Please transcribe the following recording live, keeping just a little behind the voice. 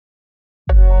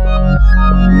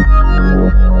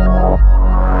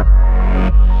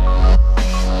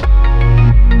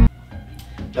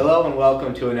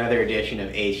welcome to another edition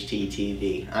of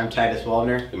HTTV. I'm Titus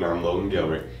Waldner. And I'm Logan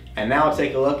Gilbert. And now we'll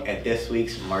take a look at this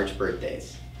week's March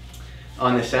birthdays.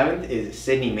 On the 7th is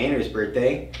Sydney Maynard's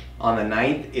birthday. On the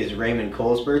 9th is Raymond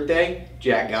Cole's birthday,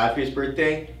 Jack Godfrey's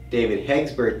birthday, David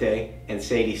Hegg's birthday, and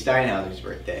Sadie Steinhauser's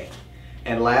birthday.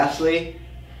 And lastly,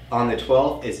 on the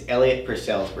 12th is Elliot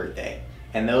Purcell's birthday.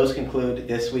 And those conclude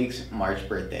this week's March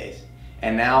birthdays.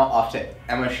 And now off to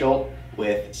Emma Schultz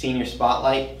with Senior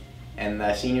Spotlight. And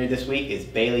the senior this week is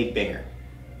Bailey Binger.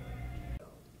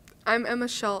 I'm Emma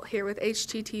Schultz here with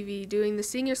HTTV doing the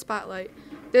Senior Spotlight.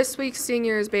 This week's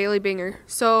senior is Bailey Binger.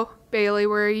 So, Bailey,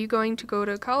 where are you going to go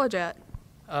to college at?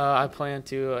 I plan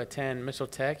to attend Mitchell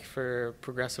Tech for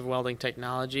progressive welding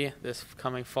technology this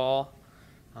coming fall.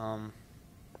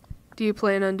 Do you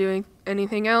plan on doing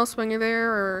anything else when you're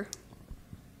there, or?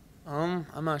 I'm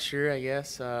not sure, I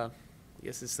guess.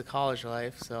 It's the college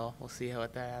life, so we'll see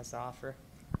what that has to offer.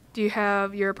 Do you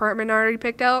have your apartment already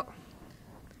picked out?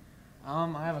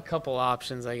 I have a couple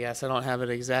options, I guess. I don't have it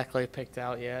exactly picked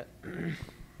out yet.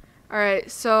 All right,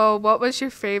 so what was your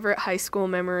favorite high school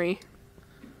memory?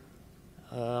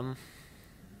 I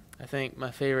think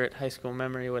my favorite high school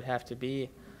memory would have to be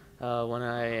when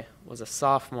I was a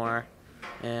sophomore,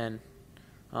 and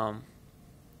it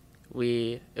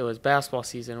was basketball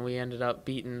season. We ended up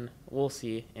beating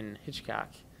Woolsey in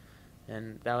Hitchcock,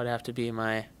 and that would have to be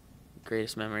my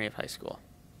greatest memory of high school.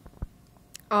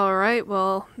 All right,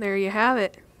 well, there you have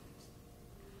it.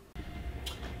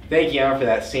 Thank you, Emma, for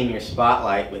that senior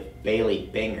spotlight with Bailey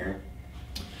Binger.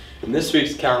 In this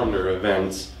week's calendar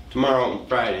events, tomorrow and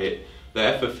Friday, the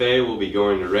FFA will be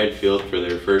going to Redfield for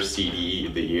their first CDE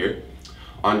of the year.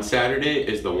 On Saturday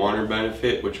is the water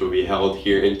benefit, which will be held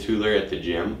here in Tulare at the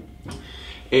gym.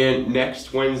 And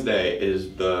next Wednesday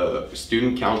is the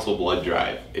Student Council Blood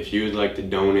Drive. If you would like to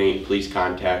donate, please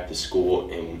contact the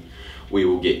school and we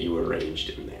will get you arranged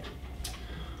in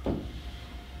there.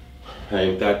 I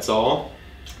think that's all.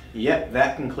 Yep,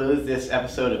 that concludes this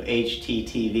episode of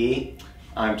HTTV.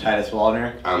 I'm Titus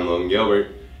Waldner. I'm Logan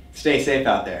Gilbert. Stay safe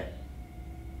out there.